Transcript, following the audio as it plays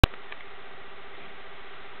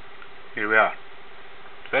here we are.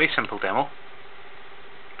 It's a very simple demo.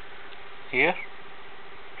 Here,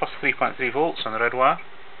 plus 3.3 volts on the red wire.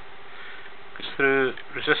 Goes through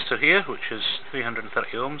resistor here, which is 330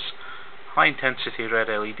 ohms. High intensity red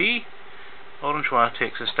LED. Orange wire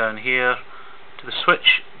takes us down here to the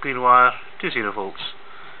switch, green wire to 0 volts.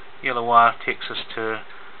 Yellow wire takes us to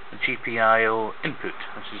the GPIO input.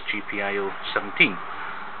 This is GPIO 17.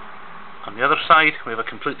 On the other side we have a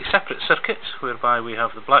completely separate circuit whereby we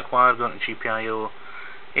have the black wire going to GPIO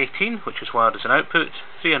 18, which is wired as an output,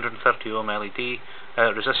 330 ohm LED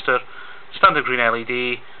resistor, standard green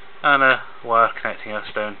LED, and a wire connecting us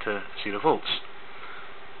down to 0 volts.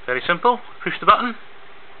 Very simple. Push the button,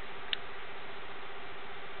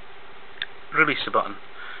 release the button.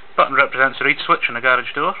 The button represents a reed switch on a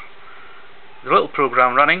garage door. The little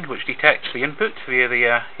program running which detects the input via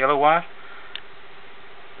the yellow wire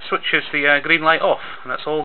switches the green light off, and that's all.